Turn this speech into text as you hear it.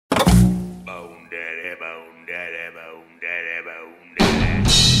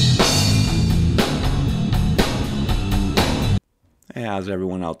Hey, how's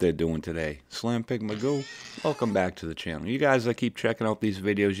everyone out there doing today? Slampig Magoo, welcome back to the channel. You guys that keep checking out these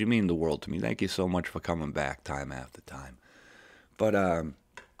videos, you mean the world to me. Thank you so much for coming back time after time. But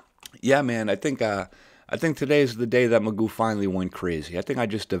yeah, man, I think today's the day that Magoo finally went crazy. I think I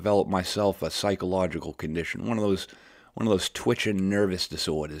just developed myself a psychological condition, one of those twitching nervous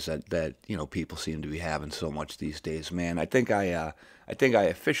disorders that people seem to be having so much these days. Man, I think I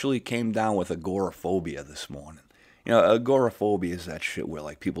officially came down with agoraphobia this morning. Agoraphobia is that shit where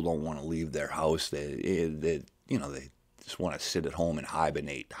like people don't want to leave their house. They just want to sit at home and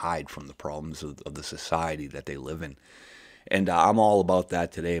hide from the problems of the society that they live in. And I'm all about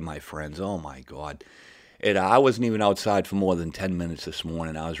that today, my friends. Oh my God, I wasn't even outside for more than 10 minutes this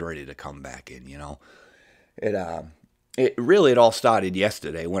morning. I was ready to come back in. It all started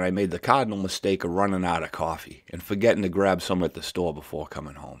yesterday when I made the cardinal mistake of running out of coffee and forgetting to grab some at the store before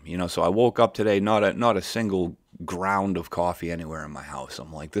coming home. So I woke up today, not a single ground of coffee anywhere in my house.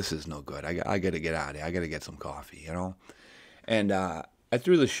 I'm like, this is no good. I got to get out of here. I got to get some coffee, And I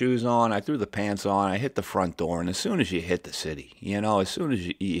threw the shoes on, I threw the pants on, I hit the front door, and as soon as you hit the city, as soon as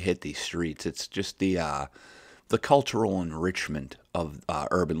you hit these streets, it's just the cultural enrichment of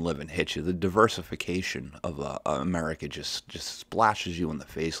urban living hits you. The diversification of America just splashes you in the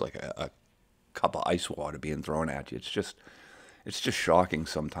face like a cup of ice water being thrown at you. It's just shocking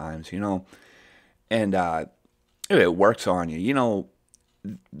sometimes, and it works on you.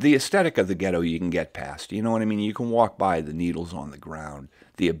 The aesthetic of the ghetto you can get past. You know what I mean? You can walk by the needles on the ground,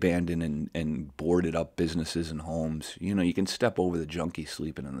 the abandoned and boarded up businesses and homes. You can step over the junkie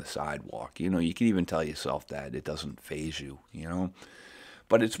sleeping on the sidewalk. You can even tell yourself that it doesn't faze you,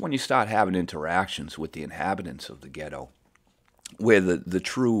 But it's when you start having interactions with the inhabitants of the ghetto where the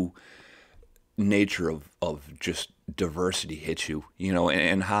true nature of just diversity hits you,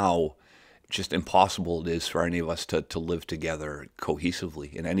 and how just impossible it is for any of us to live together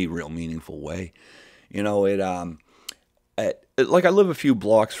cohesively in any real meaningful way. Like I live a few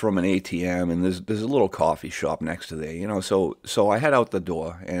blocks from an ATM, and there's a little coffee shop next to there. So I head out the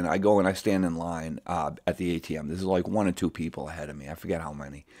door and I go and I stand in line at the ATM. There's like one or two people ahead of me. I forget how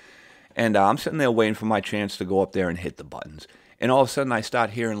many. And I'm sitting there waiting for my chance to go up there and hit the buttons. And all of a sudden I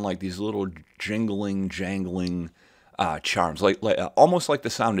start hearing like these little jangling charms, like almost like the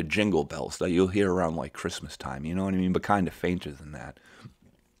sound of jingle bells that you'll hear around like Christmas time, you know what I mean? But kind of fainter than that.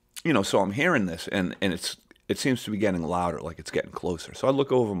 So I'm hearing this, and it seems to be getting louder, like it's getting closer. So I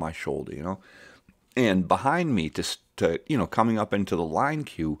look over my shoulder, and behind me, to coming up into the line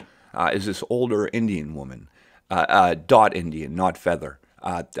queue, is this older Indian woman, dot Indian, not feather,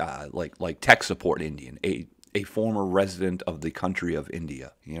 like tech support Indian, a former resident of the country of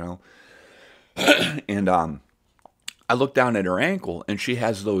India, and I look down at her ankle, and she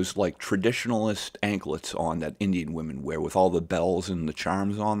has those like traditionalist anklets on that Indian women wear with all the bells and the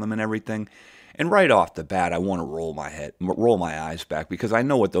charms on them and everything. And right off the bat, I want to roll my eyes back because I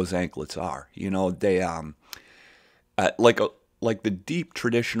know what those anklets are. They like the deep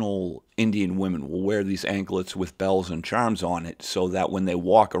traditional Indian women will wear these anklets with bells and charms on it so that when they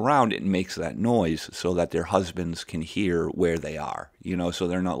walk around, it makes that noise so that their husbands can hear where they are, so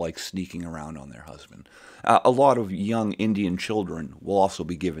they're not like sneaking around on their husband. A lot of young Indian children will also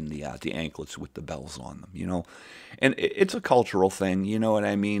be given the anklets with the bells on them, and it's a cultural thing, you know what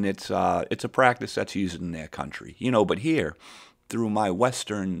I mean? It's a practice that's used in their country, but here, through my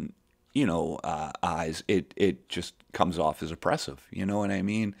Western eyes, it just comes off as oppressive. You know what I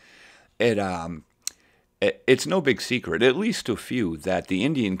mean? It's no big secret, at least to a few, that the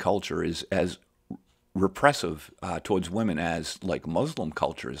Indian culture is as repressive towards women as like Muslim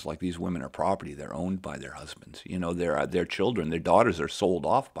culture is. Like these women are property; they're owned by their husbands. Their children, their daughters are sold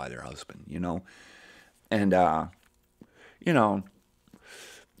off by their husband. And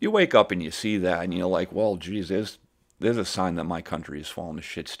you wake up and you see that, and you're like, well, geez, there's a sign that my country is falling to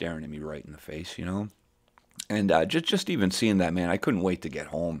shit, staring at me right in the face, And just even seeing that, man, I couldn't wait to get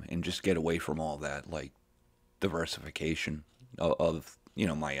home and just get away from all that, like, diversification of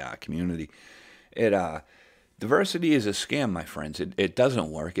my community. Diversity is a scam, my friends. It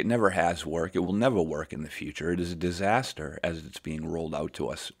doesn't work. It never has worked. It will never work in the future. It is a disaster as it's being rolled out to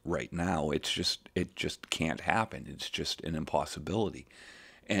us right now. It just can't happen. It's just an impossibility.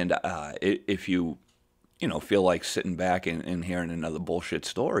 And if you feel like sitting back and hearing another bullshit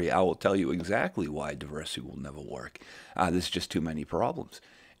story, I will tell you exactly why diversity will never work. There's just too many problems.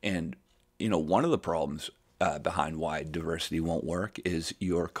 And, one of the problems behind why diversity won't work is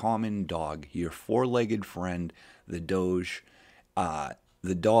your common dog, your four-legged friend, the Doge.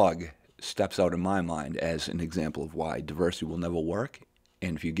 The dog steps out in my mind as an example of why diversity will never work.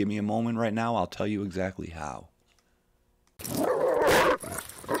 And if you give me a moment right now, I'll tell you exactly how.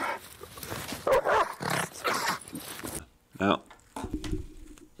 Now,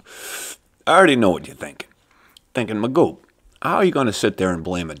 I already know what you're thinking. Thinking, Magoo, how are you going to sit there and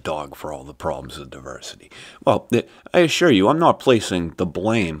blame a dog for all the problems of diversity? Well, I assure you, I'm not placing the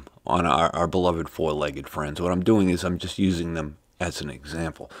blame on our beloved four-legged friends. What I'm doing is I'm just using them as an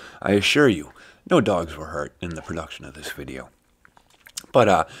example. I assure you, no dogs were hurt in the production of this video.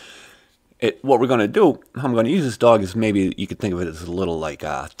 But what we're going to do, how I'm going to use this dog is maybe you could think of it as a little like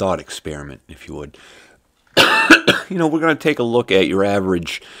a thought experiment, if you would. You know, we're going to take a look at your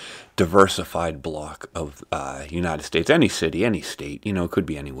average diversified block of United States, any city, any state, you know, it could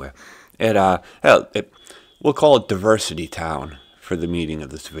be anywhere. We'll call it Diversity Town for the meaning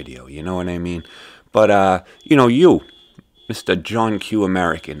of this video, you know what I mean? But, you know, you, Mr. John Q.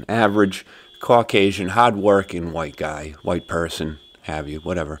 American, average, Caucasian, hard-working white guy, white person, have you,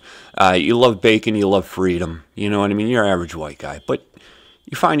 whatever. You love bacon, you love freedom, you know what I mean? You're an average white guy, but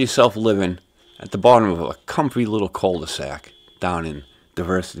you find yourself living at the bottom of a comfy little cul-de-sac down in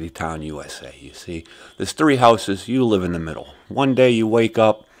Diversity Town, USA. You see, there's 3 houses, you live in the middle. One day you wake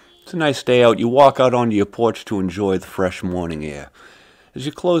up, it's a nice day out, you walk out onto your porch to enjoy the fresh morning air. As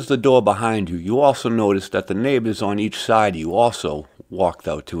you close the door behind you, you also notice that the neighbors on each side of you also walked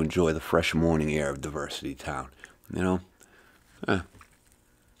out to enjoy the fresh morning air of Diversity Town. You know?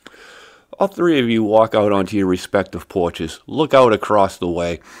 All 3 of you walk out onto your respective porches, look out across the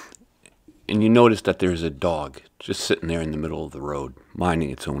way, and you notice that there's a dog just sitting there in the middle of the road, minding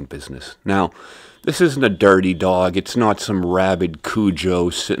its own business. Now, this isn't a dirty dog. It's not some rabid Cujo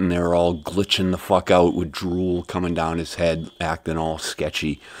sitting there all glitching the fuck out with drool coming down his head, acting all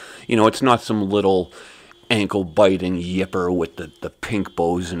sketchy. You know, it's not some little ankle-biting yipper with the pink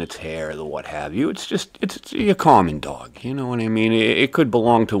bows in its hair or what have you. It's a common dog, you know what I mean? It could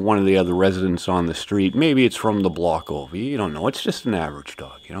belong to one of the other residents on the street. Maybe it's from the block over. You don't know. It's just an average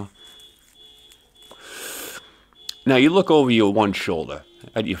dog, you know? Now, you look over your one shoulder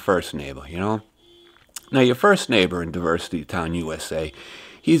at your first neighbor, you know? Now, your first neighbor in Diversity Town, USA,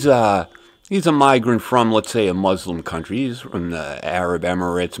 he's a migrant from, let's say, a Muslim country. He's from the Arab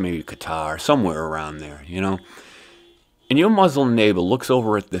Emirates, maybe Qatar, somewhere around there, you know? And your Muslim neighbor looks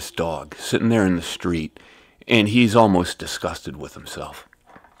over at this dog sitting there in the street, and he's almost disgusted with himself.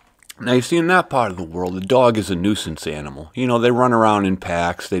 Now, you see, in that part of the world, the dog is a nuisance animal. You know, they run around in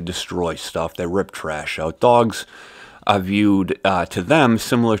packs, they destroy stuff, they rip trash out. Dogs are viewed to them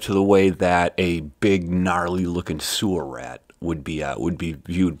similar to the way that a big, gnarly-looking sewer rat would be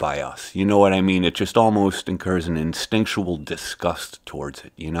viewed by us. You know what I mean? It just almost incurs an instinctual disgust towards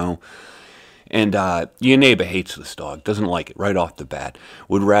it, you know? And your neighbor hates this dog, doesn't like it right off the bat,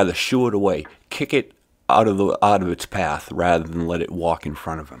 would rather shoo it away, kick it out of its path rather than let it walk in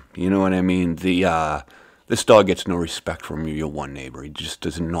front of him. You know what I mean? This dog gets no respect from your one neighbor. He just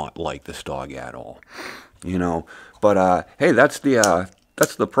does not like this dog at all. You know, but hey, that's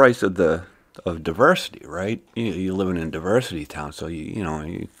the price of diversity, right? You're living in Diversity Town, so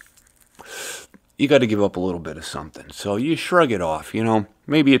you got to give up a little bit of something. So you shrug it off, you know.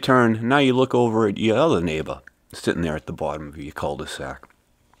 Maybe you turn. Now you look over at your other neighbor sitting there at the bottom of your cul-de-sac.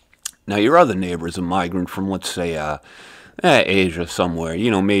 Now, your other neighbor is a migrant from, let's say, Asia somewhere.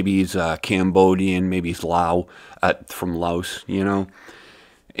 You know, maybe he's Cambodian, maybe he's from Laos, you know.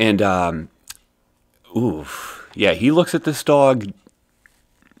 And, yeah, he looks at this dog.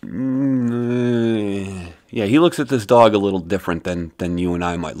 Yeah, he looks at this dog a little different than you and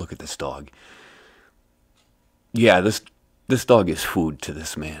I might look at this dog. Yeah, this dog is food to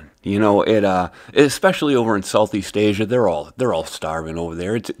this man. You know, especially over in Southeast Asia, they're all starving over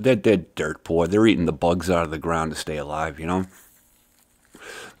there. They're dirt poor. They're eating the bugs out of the ground to stay alive, you know.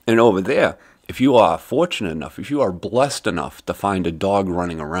 And over there, if you are fortunate enough, if you are blessed enough to find a dog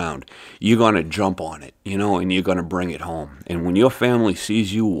running around, you're going to jump on it, you know, and you're going to bring it home. And when your family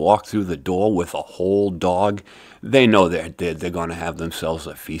sees you walk through the door with a whole dog, they know they're going to have themselves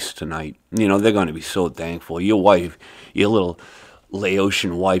a feast tonight. You know, they're going to be so thankful. Your wife, your little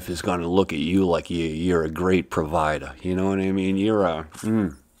Laotian wife is going to look at you like you're a great provider. You know what I mean? You're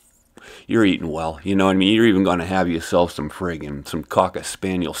eating well. You know what I mean? You're even going to have yourself some Cocker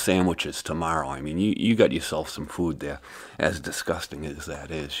Spaniel sandwiches tomorrow. I mean, you got yourself some food there, as disgusting as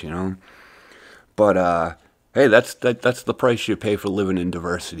that is, you know? But, hey, that's the price you pay for living in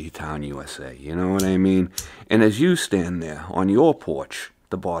Diversity Town, USA. You know what I mean? And as you stand there on your porch,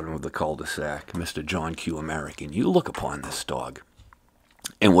 the bottom of the cul-de-sac, Mr. John Q. American, you look upon this dog.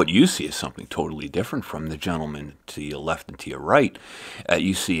 And what you see is something totally different from the gentleman to your left and to your right.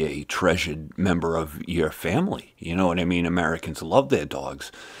 You see a treasured member of your family. You know what I mean? Americans love their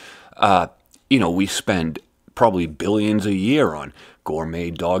dogs. You know, we spend probably billions a year on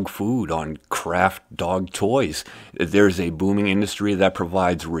gourmet dog food, on craft dog toys. There's a booming industry that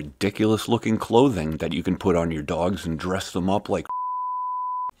provides ridiculous looking clothing that you can put on your dogs and dress them up like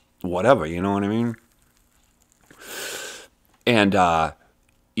whatever, you know what I mean? And,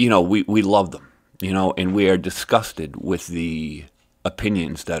 you know, we love them, you know, and we are disgusted with the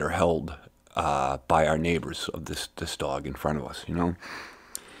opinions that are held by our neighbors of this dog in front of us, you know?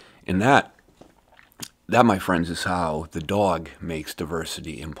 And that, my friends, is how the dog makes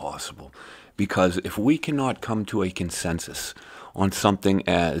diversity impossible. Because if we cannot come to a consensus on something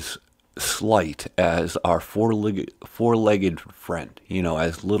as slight as our four-legged friend, you know,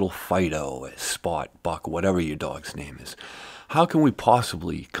 as little Fido, as Spot, Buck, whatever your dog's name is, how can we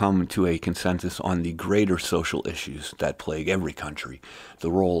possibly come to a consensus on the greater social issues that plague every country,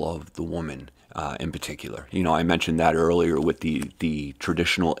 the role of the woman in particular? You know, I mentioned that earlier with the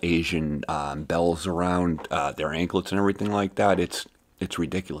traditional Asian bells around their anklets and everything like that. It's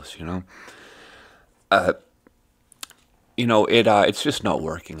ridiculous, you know. You know, it's just not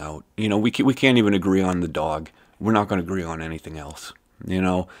working out. You know, we can't even agree on the dog. We're not going to agree on anything else. You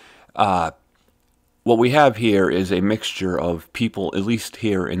know, what we have here is a mixture of people, at least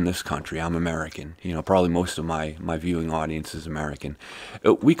here in this country. I'm American. You know, probably most of my viewing audience is American.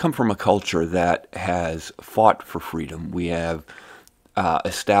 We come from a culture that has fought for freedom. We have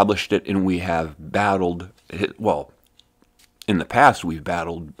established it, and we have battled it. Well, in the past, we've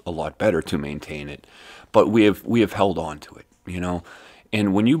battled a lot better to maintain it, but we have held on to it, you know.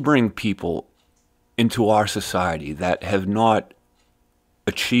 And when you bring people into our society that have not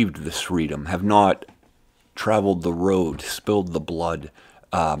achieved this freedom, have not traveled the road, spilled the blood,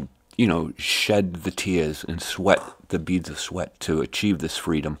 you know, shed the tears and sweat the beads of sweat to achieve this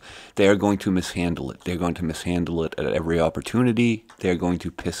freedom, they are going to mishandle it. They're going to mishandle it at every opportunity. They're going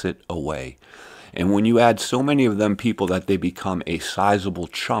to piss it away. And when you add so many of them people that they become a sizable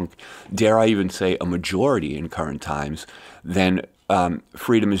chunk, dare I even say a majority in current times, then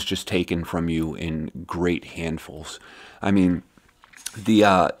freedom is just taken from you in great handfuls. I mean,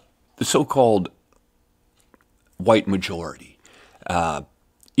 the so-called white majority,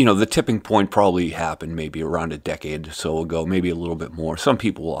 you know, the tipping point probably happened maybe around a decade or so ago, maybe a little bit more. Some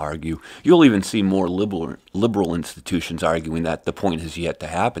people will argue. You'll even see more liberal institutions arguing that the point has yet to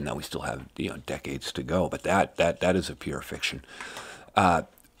happen, that we still have, you know, decades to go. But that is a pure fiction.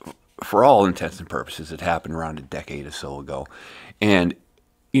 For all intents and purposes, it happened around a decade or so ago. And,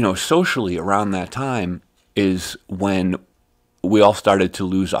 you know, socially around that time is when we all started to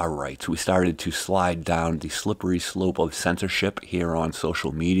lose our rights. We started to slide down the slippery slope of censorship here on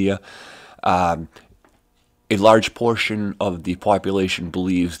social media. A large portion of the population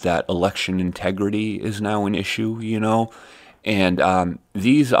believes that election integrity is now an issue, you know, and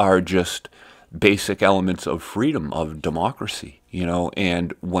these are just basic elements of freedom, of democracy, you know.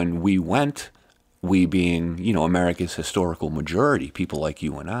 And when we went, we being, you know, America's historical majority, people like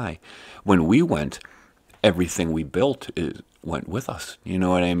you and I, when we went, everything we built went with us. You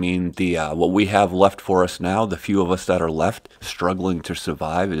know what I mean? The what we have left for us now, the few of us that are left struggling to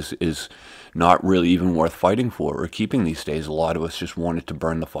survive, is not really even worth fighting for or keeping these days. A lot of us just want it to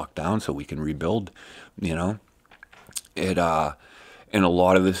burn the fuck down so we can rebuild, you know. And a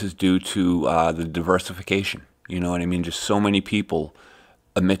lot of this is due to the diversification. You know what I mean? Just so many people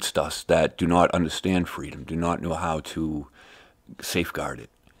amidst us that do not understand freedom, do not know how to safeguard it.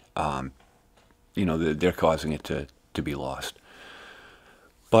 You know, they're causing it to be lost.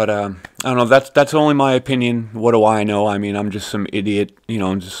 But I don't know. That's only my opinion. What do I know? I mean, I'm just some idiot. You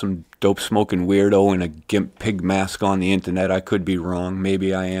know, I'm just some dope smoking weirdo in a gimp pig mask on the internet. I could be wrong.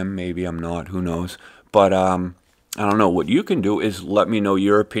 Maybe I am. Maybe I'm not. Who knows? But I don't know. What you can do is let me know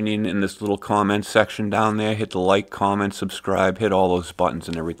your opinion in this little comment section down there. Hit the like, comment, subscribe, hit all those buttons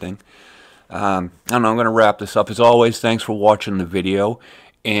and everything. I don't know. I'm going to wrap this up. As always, thanks for watching the video.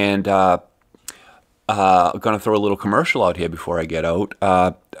 And I'm going to throw a little commercial out here before I get out.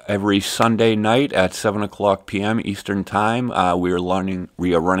 Every Sunday night at 7 o'clock p.m. Eastern Time, we are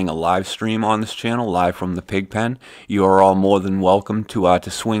running a live stream on this channel, live from the pig pen. You are all more than welcome to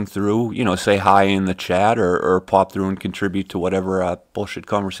swing through, you know, say hi in the chat, or pop through and contribute to whatever bullshit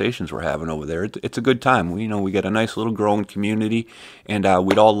conversations we're having over there. It's a good time. We, you know, we get a nice little growing community, and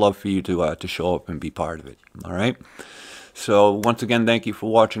we'd all love for you to show up and be part of it. All right? So once again, thank you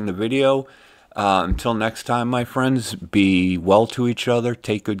for watching the video. Until next time, my friends, be well to each other,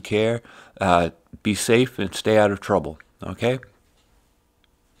 take good care, be safe, and stay out of trouble, okay?